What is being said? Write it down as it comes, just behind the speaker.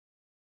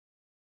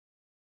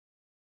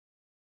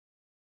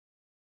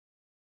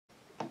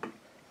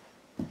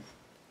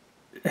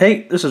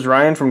Hey, this is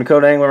Ryan from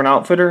Dakota Angler and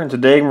Outfitter, and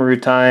today we're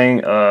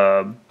retying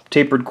a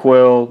tapered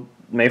quill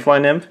mayfly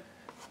nymph.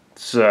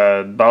 It's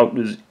about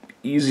as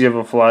easy of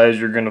a fly as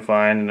you're going to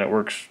find, and it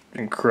works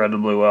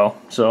incredibly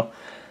well. So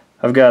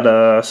I've got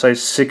a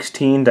size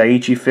 16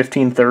 Daiichi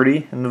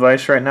 1530 in the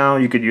vise right now.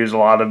 You could use a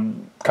lot of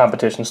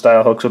competition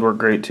style hooks, would work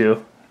great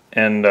too.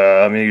 And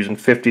I'm using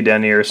 50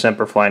 denier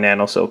Semperfli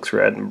Nano Silk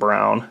thread in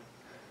brown.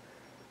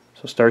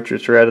 So start your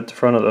thread at the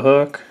front of the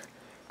hook.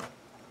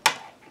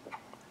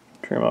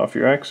 Trim off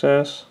your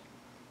excess.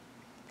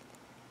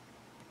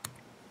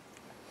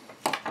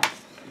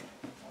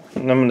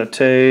 And I'm going to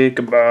take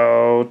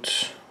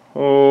about, I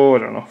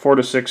don't know, 4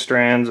 to 6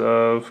 strands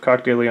of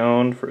Coq de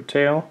Leon for a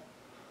tail.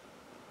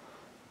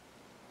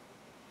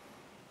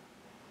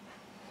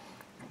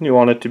 You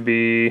want it to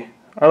be,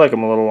 I like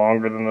them a little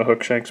longer than the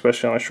hook shank,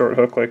 especially on a short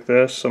hook like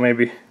this. So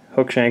maybe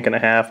hook shank and a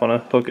half on a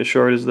hook as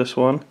short as this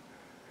one.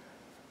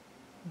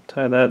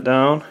 Tie that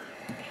down.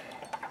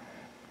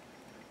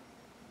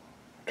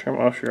 Trim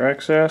off your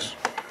excess.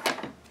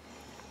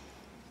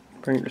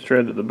 Bring your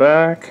thread to the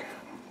back,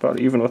 about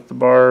even with the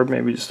barb,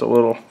 maybe just a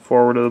little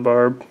forward of the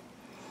barb.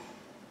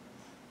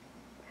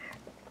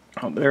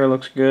 Out there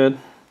looks good.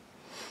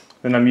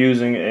 Then I'm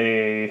using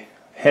a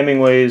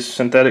Hemingway's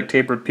synthetic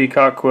tapered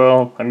peacock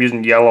quill. I'm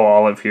using yellow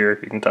olive here.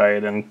 You can tie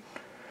it in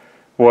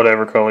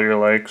whatever color you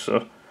like.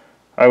 So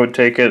I would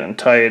take it and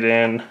tie it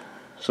in.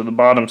 So the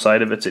bottom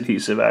side of it's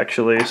adhesive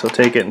actually. So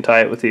take it and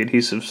tie it with the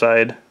adhesive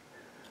side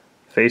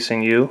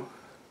facing you.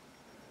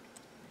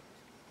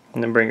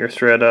 And then bring your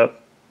thread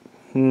up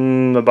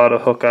about a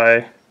hook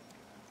eye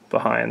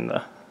behind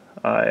the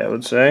eye, I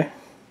would say.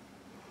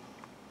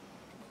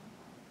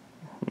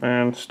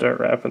 And start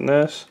wrapping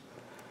this.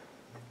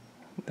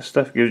 This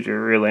stuff gives you a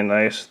really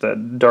nice,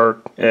 that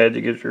dark edge,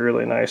 it gives you a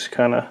really nice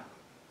kind of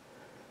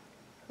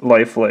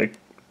lifelike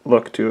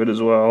look to it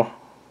as well.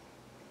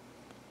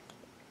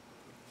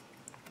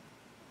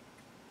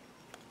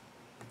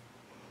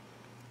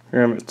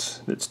 Remember,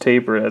 it's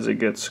tapered as it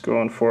gets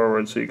going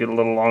forward, so you get a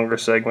little longer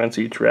segments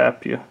each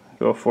wrap you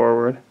go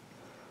forward.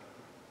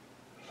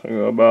 So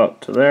go about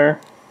to there.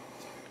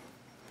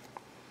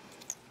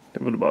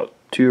 Give it about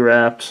 2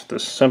 wraps.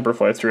 This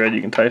Semperfli thread,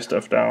 you can tie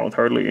stuff down with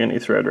hardly any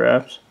thread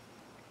wraps.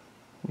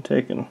 And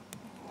take and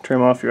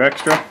trim off your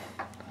extra.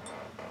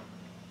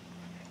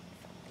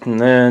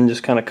 And then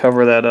just kind of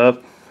cover that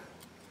up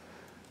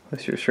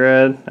with your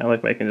thread. I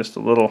like making just a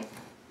little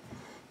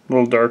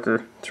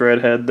darker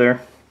thread head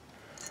there.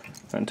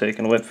 And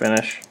taking whip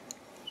finish.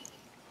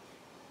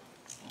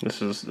 This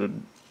is the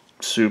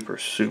super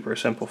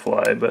simple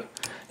fly, but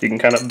you can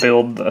kind of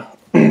build the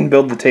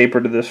build the taper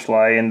to this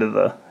fly into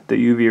the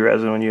UV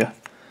resin when you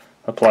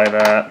apply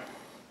that.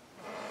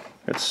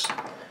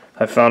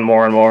 I've found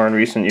more and more in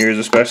recent years,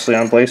 especially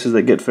on places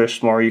that get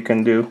fished more, you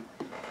can do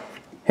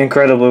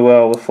incredibly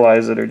well with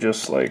flies that are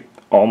just like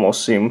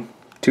almost seem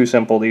too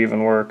simple to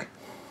even work.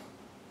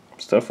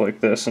 Stuff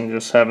like this, and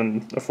just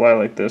having a fly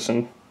like this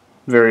and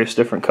various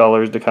different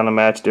colors to kind of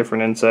match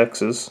different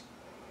insects is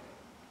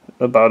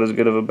about as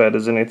good of a bet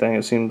as anything,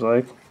 it seems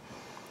like.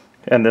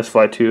 And this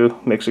fly too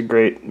makes a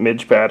great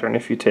midge pattern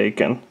if you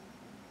take and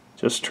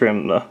just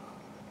trim the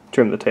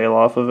tail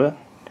off of it.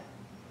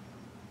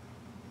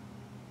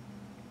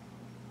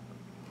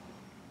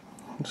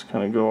 Just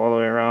kind of go all the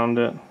way around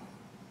it.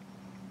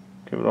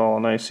 Give it all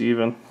a nice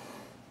even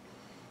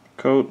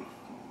coat.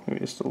 Maybe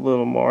just a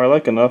little more. I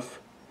like enough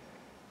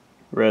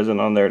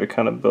resin on there to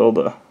kind of build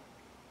a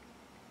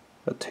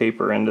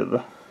taper into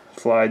the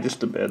fly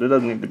just a bit. It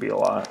doesn't need to be a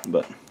lot,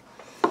 but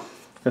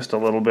just a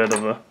little bit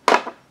of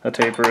a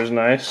taper is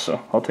nice. So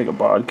I'll take a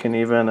bodkin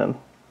even, and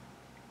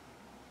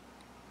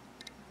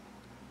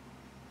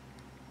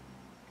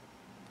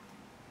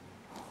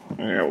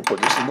yeah, we'll put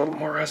just a little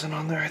more resin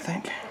on there, I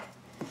think.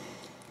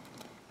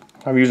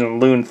 I'm using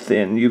Loon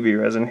Thin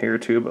UV resin here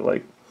too, but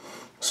like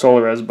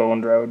Solarez Bone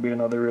Dry would be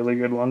another really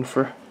good one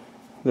for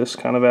this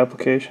kind of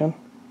application.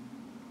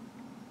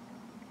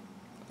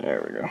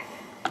 There we go.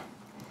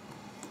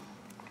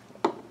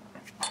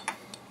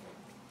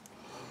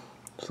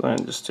 So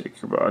then just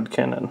take your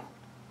bodkin and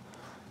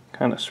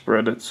kind of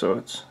spread it so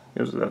it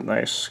gives it that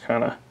nice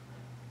kind of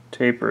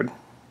tapered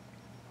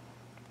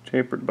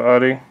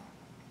body.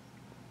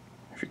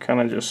 If you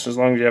kind of just, as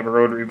long as you have a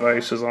rotary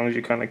vise, as long as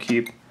you kind of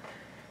keep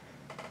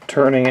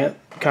turning it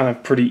kind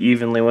of pretty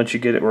evenly, once you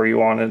get it where you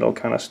want it, it'll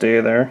kind of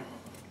stay there.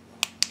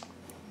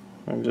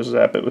 And just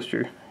zap it with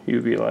your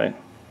UV light.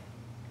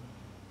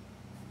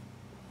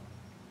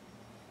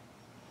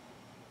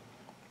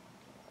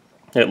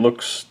 It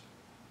looks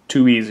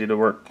too easy to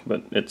work,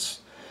 but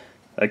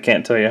I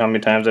can't tell you how many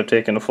times I've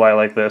taken a fly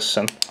like this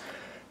and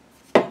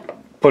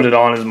put it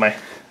on as my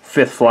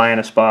 5th fly in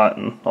a spot,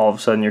 and all of a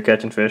sudden you're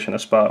catching fish in a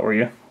spot where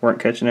you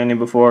weren't catching any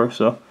before.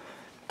 So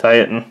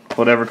tie it in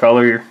whatever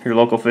color your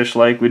local fish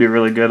like. We do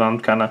really good on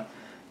kind of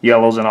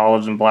yellows and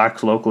olives and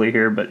blacks locally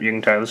here, but you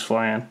can tie this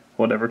fly in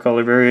whatever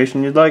color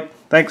variation you'd like.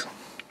 Thanks.